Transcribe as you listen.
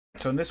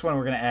so in this one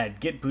we're going to add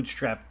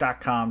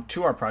getbootstrap.com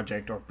to our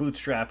project, or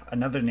Bootstrap.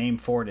 Another name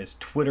for it is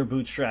Twitter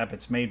Bootstrap.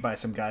 It's made by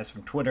some guys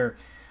from Twitter.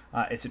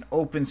 It's an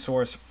open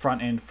source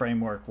front-end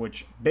framework,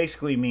 which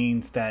basically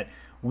means that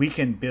we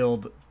can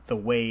build the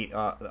way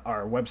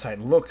our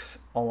website looks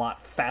a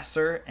lot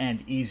faster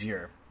and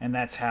easier. And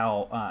that's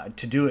how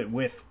to do it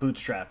with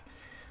Bootstrap.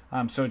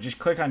 So just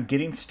click on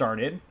Getting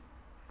Started,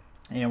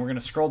 and we're going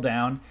to scroll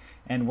down,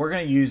 and we're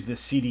going to use the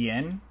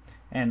CDN.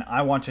 And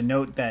I want to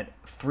note that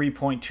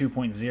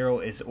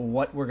 3.2.0 is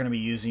what we're going to be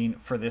using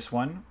for this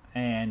one.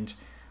 And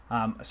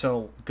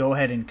so go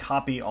ahead and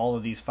copy all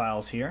of these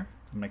files here.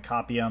 I'm going to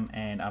copy them,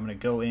 and I'm going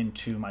to go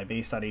into my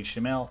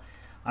base.html.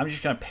 I'm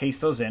just going to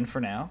paste those in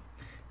for now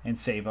and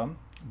save them.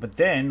 But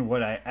then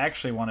what I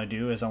actually want to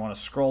do is I want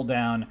to scroll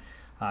down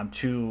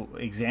to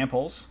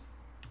examples,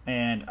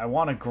 and I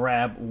want to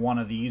grab one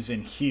of these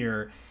in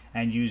here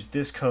and use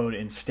this code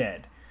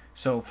instead.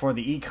 So for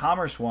the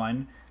e-commerce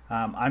one,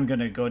 I'm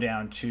going to go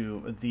down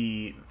to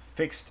the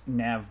fixed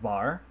nav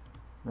bar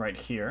right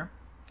here.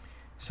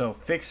 So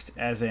fixed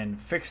as in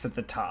fixed at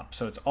the top.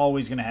 So it's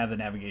always going to have the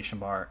navigation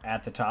bar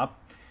at the top.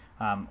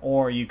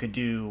 Or you could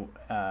do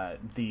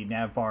the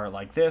nav bar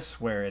like this,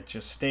 where it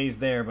just stays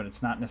there, but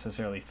it's not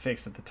necessarily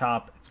fixed at the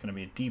top. It's going to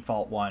be a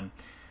default one.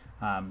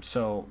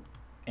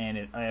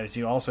 As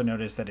you also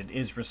notice that it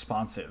is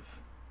responsive.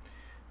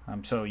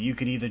 So you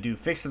could either do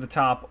fixed at the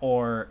top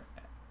or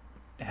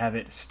have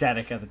it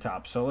static at the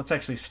top. So let's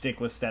actually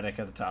stick with static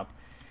at the top.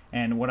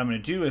 And what I'm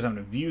going to do is I'm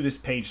going to view this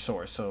page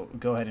source. So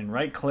go ahead and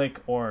right click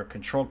or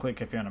control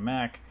click if you're on a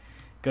Mac.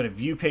 Go to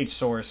view page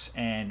source,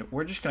 and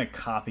we're just going to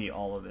copy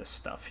all of this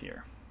stuff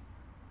here.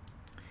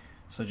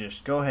 So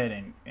just go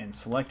ahead and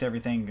select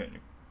everything, go to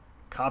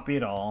copy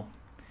it all,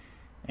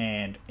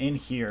 and in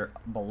here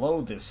below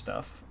this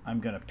stuff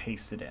I'm going to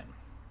paste it in.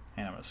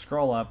 And I'm going to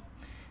scroll up,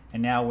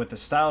 and now with the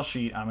style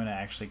sheet I'm going to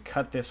actually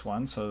cut this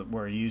one. So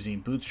we're using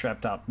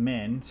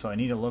bootstrap.min, so I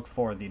need to look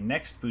for the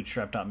next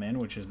bootstrap.min,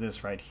 which is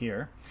this right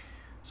here.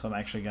 So I'm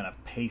actually going to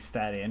paste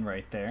that in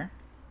right there.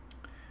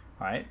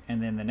 All right,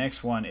 and then the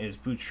next one is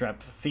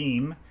Bootstrap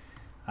theme.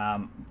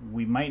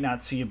 We might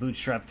not see a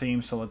Bootstrap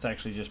theme, so let's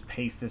actually just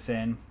paste this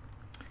in.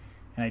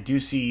 And I do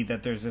see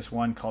that there's this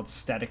one called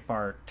Static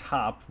Bar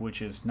Top,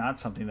 which is not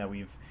something that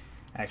we've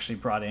actually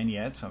brought in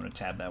yet, so I'm going to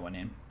tab that one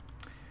in.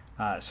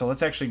 So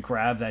let's actually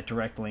grab that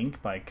direct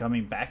link by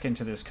coming back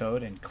into this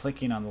code and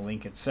clicking on the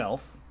link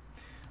itself.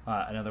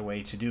 Another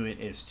way to do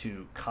it is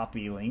to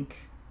copy link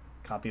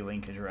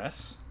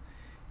address,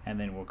 and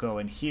then we'll go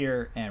in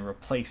here and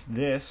replace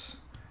this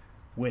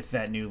with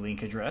that new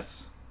link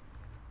address.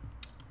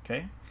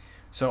 Okay,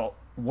 so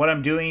what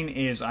I'm doing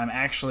is I'm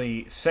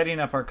actually setting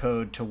up our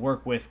code to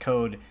work with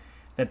code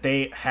that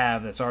they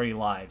have that's already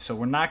live. So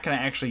we're not going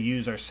to actually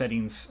use our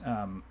settings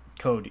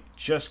code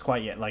just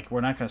quite yet. Like,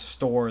 we're not going to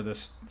store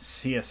this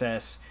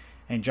CSS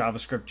and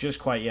JavaScript just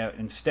quite yet.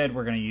 Instead,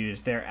 we're going to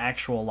use their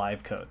actual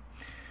live code.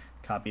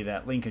 Copy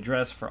that link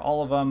address for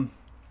all of them,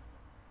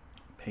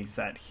 paste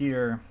that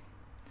here,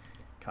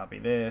 copy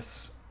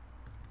this,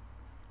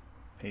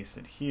 paste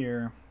it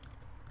here.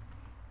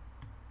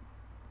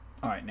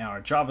 All right, now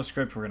our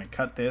JavaScript, we're going to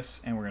cut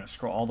this, and we're going to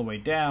scroll all the way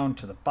down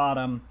to the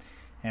bottom,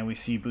 and we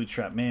see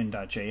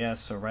bootstrapmin.js.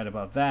 So right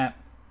above that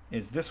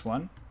is this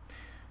one.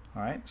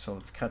 All right, so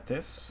let's cut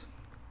this,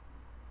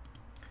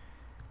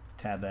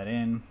 tab that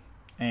in,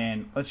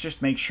 and let's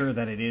just make sure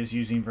that it is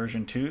using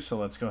version 2. So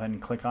let's go ahead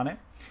and click on it,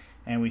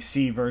 and we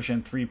see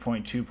version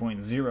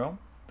 3.2.0.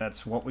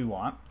 That's what we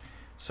want.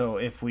 So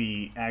if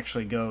we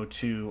actually go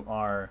to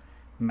our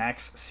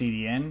max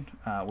CDN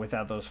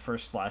without those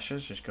first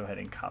slashes, just go ahead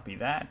and copy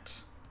that,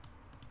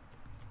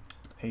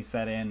 paste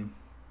that in.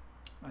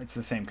 It's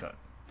the same code.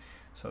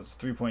 So it's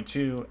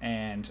 3.2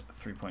 and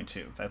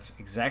 3.2. That's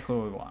exactly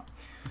what we want.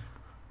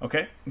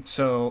 Okay,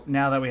 so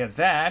now that we have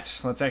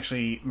that, let's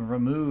actually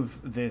remove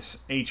this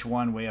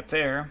H1 way up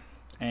there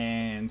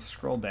and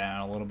scroll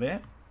down a little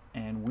bit,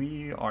 and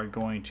we are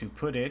going to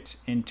put it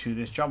into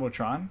this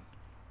Jumbotron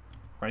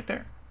right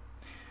there.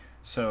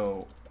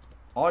 So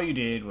all you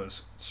did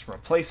was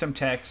replace some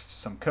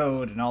text, some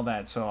code, and all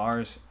that, so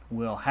ours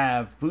will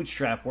have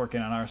Bootstrap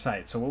working on our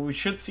site. So what we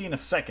should see in a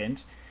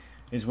second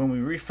is when we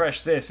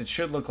refresh this, it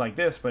should look like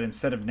this, but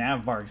instead of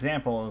navbar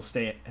example, it'll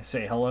say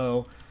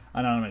hello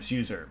anonymous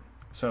user.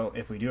 So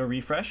if we do a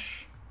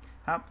refresh,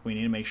 we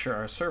need to make sure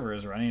our server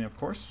is running, of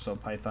course. So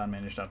python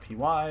manage.py,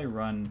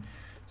 run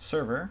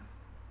server.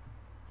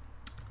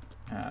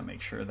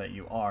 Make sure that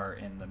you are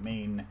in the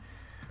main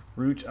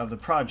root of the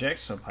project.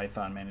 So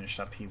python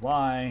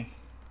manage.py,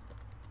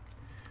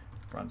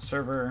 run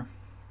server.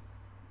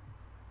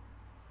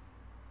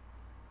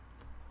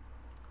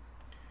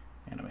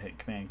 And I'm going to hit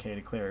Command K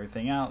to clear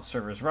everything out.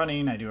 Server's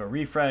running. I do a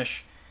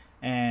refresh,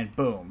 and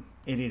boom.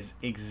 It is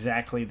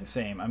exactly the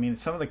same. I mean,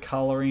 some of the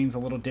coloring's a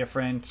little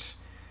different,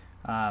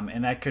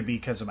 and that could be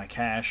because of my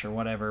cache or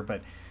whatever,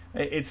 but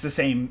it's the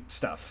same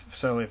stuff.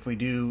 So if we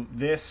do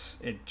this,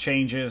 it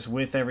changes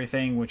with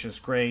everything, which is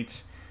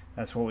great.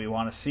 That's what we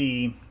want to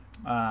see.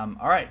 All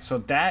right, so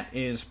that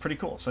is pretty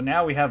cool. So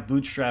now we have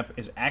Bootstrap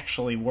is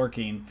actually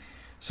working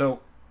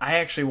So I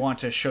actually want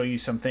to show you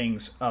some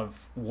things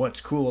of what's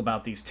cool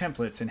about these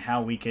templates and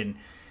how we can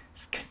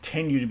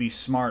continue to be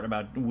smart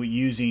about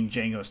using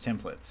Django's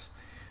templates.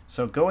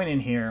 So going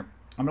in here,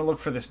 I'm going to look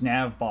for this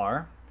nav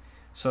bar.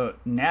 So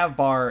nav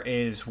bar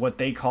is what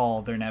they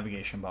call their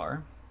navigation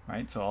bar,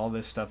 right? So all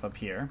this stuff up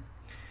here.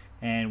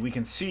 And we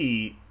can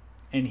see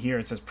in here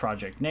it says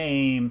project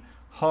name,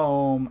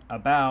 home,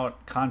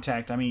 about,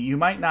 contact. I mean, you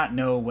might not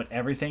know what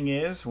everything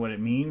is, what it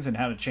means, and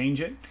how to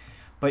change it.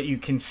 But you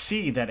can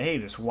see that, hey,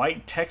 this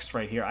white text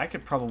right here, I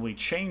could probably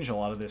change a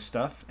lot of this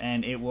stuff,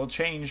 and it will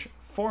change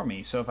for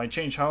me. So if I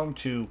change home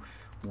to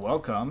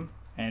welcome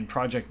and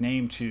project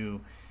name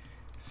to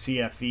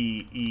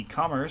CFE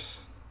e-commerce,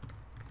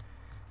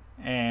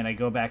 and I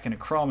go back into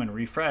Chrome and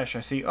refresh,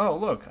 I see, oh,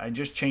 look, I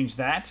just changed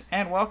that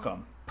and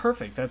welcome.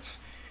 Perfect. That's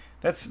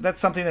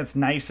something that's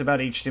nice about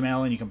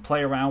HTML, and you can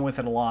play around with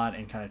it a lot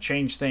and kind of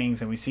change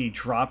things. And we see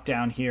drop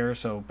down here.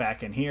 So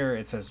back in here,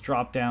 it says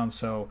drop down.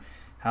 So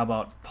how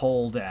about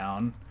pull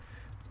down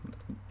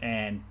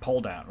and pull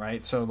down,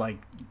 right? So like,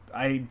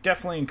 I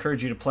definitely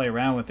encourage you to play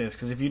around with this,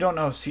 because if you don't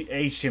know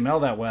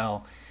HTML that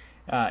well,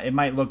 it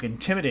might look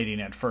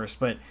intimidating at first,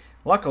 but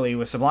luckily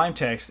with Sublime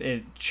Text,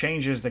 it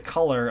changes the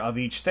color of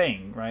each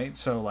thing, right?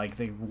 So like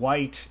the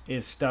white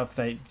is stuff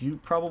that you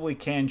probably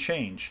can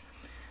change.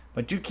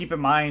 But do keep in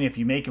mind, if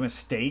you make a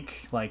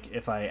mistake, like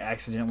if I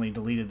accidentally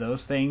deleted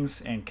those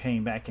things and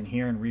came back in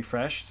here and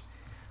refreshed,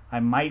 I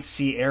might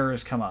see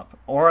errors come up,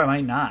 or I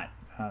might not.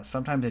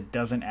 Sometimes it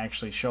doesn't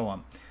actually show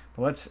them.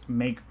 But let's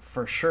make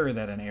for sure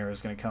that an error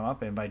is going to come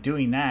up. And by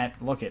doing that,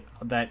 look at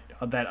that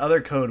other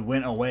code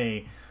went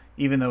away,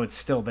 even though it's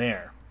still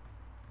there.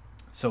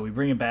 So we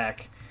bring it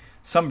back.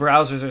 Some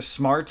browsers are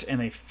smart and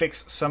they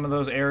fix some of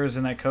those errors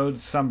in that code.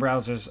 Some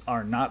browsers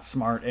are not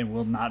smart and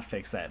will not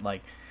fix that.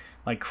 Like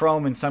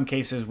Chrome in some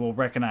cases will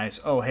recognize,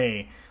 oh,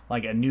 hey,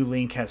 like a new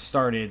link has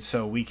started,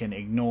 so we can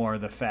ignore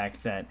the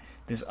fact that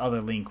this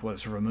other link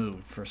was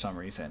removed for some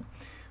reason,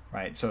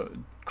 right? So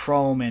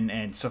Chrome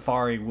and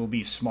Safari will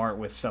be smart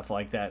with stuff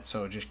like that,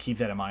 so just keep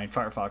that in mind.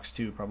 Firefox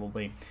too,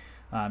 probably.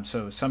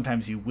 So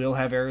sometimes you will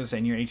have errors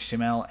in your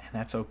HTML, and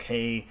that's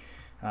okay.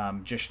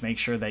 Just make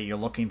sure that you're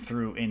looking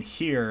through in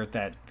here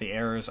that the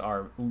errors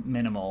are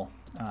minimal.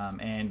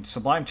 And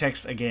Sublime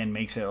Text, again,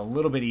 makes it a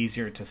little bit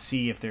easier to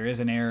see if there is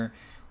an error.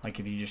 Like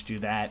if you just do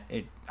that,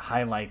 it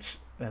highlights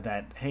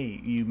that,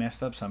 hey, you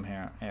messed up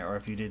somehow. Or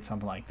if you did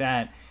something like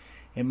that,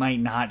 it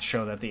might not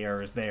show that the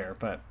error is there.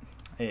 But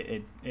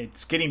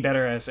it's getting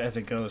better as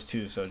it goes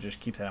too, so just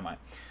keep that in mind.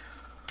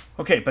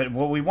 Okay, but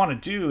what we want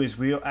to do is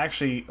we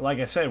actually, like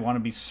I said, want to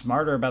be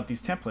smarter about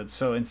these templates.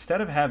 So instead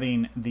of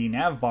having the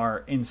nav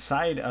bar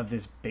inside of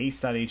this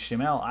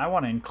base.html, I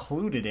want to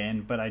include it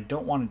in, but I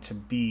don't want it to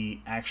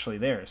be actually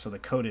there, so the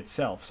code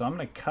itself. So I'm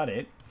going to cut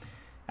it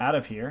out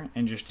of here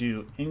and just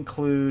do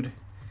include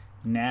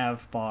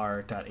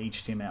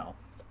navbar.html.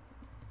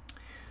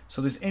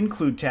 So this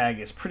include tag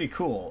is pretty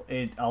cool.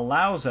 It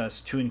allows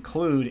us to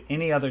include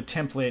any other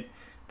template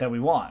that we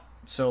want.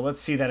 So let's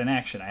see that in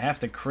action. I have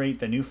to create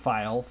the new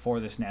file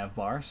for this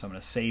navbar, so I'm going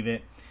to save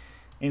it.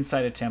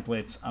 Inside of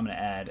templates, I'm going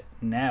to add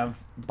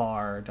navbar.html,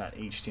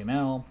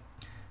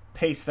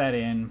 paste that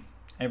in,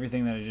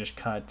 everything that I just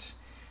cut.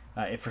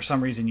 If for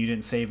some reason you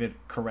didn't save it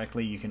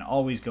correctly, you can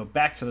always go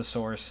back to the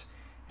source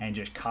and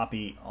just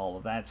copy all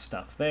of that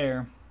stuff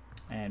there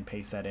and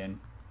paste that in.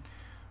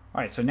 All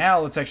right, so now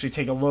let's actually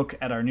take a look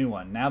at our new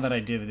one. Now that I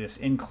did this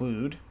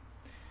include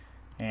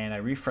and I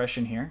refresh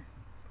in here,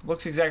 it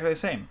looks exactly the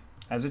same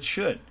as it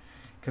should,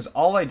 because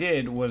all I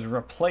did was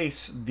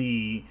replace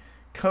the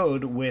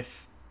code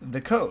with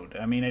the code.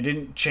 I mean, I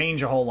didn't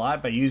change a whole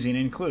lot by using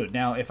include.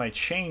 Now, if I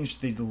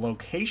changed the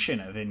location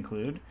of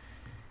include,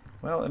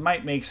 well, it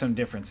might make some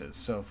differences.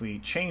 So if we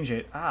change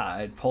it,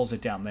 it pulls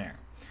it down there,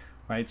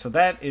 right? So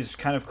that is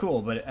kind of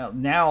cool, but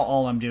now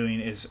all I'm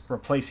doing is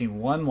replacing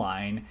one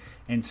line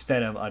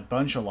instead of a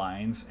bunch of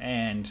lines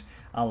and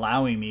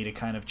allowing me to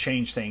kind of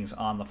change things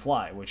on the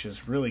fly, which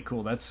is really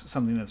cool. That's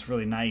something that's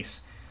really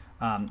nice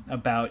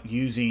about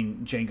using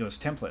Django's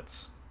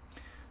templates.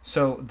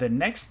 So the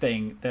next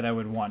thing that I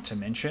would want to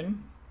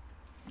mention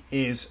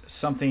is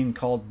something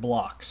called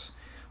blocks.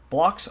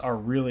 Blocks are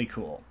really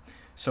cool.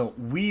 So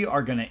we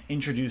are going to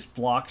introduce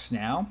blocks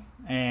now,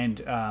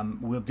 and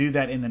we'll do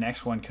that in the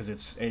next one because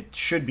it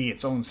should be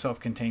its own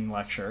self-contained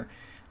lecture.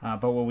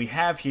 But what we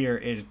have here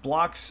is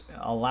blocks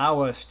allow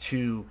us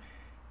to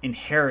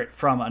inherit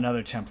from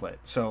another template.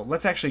 So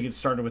let's actually get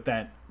started with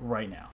that right now.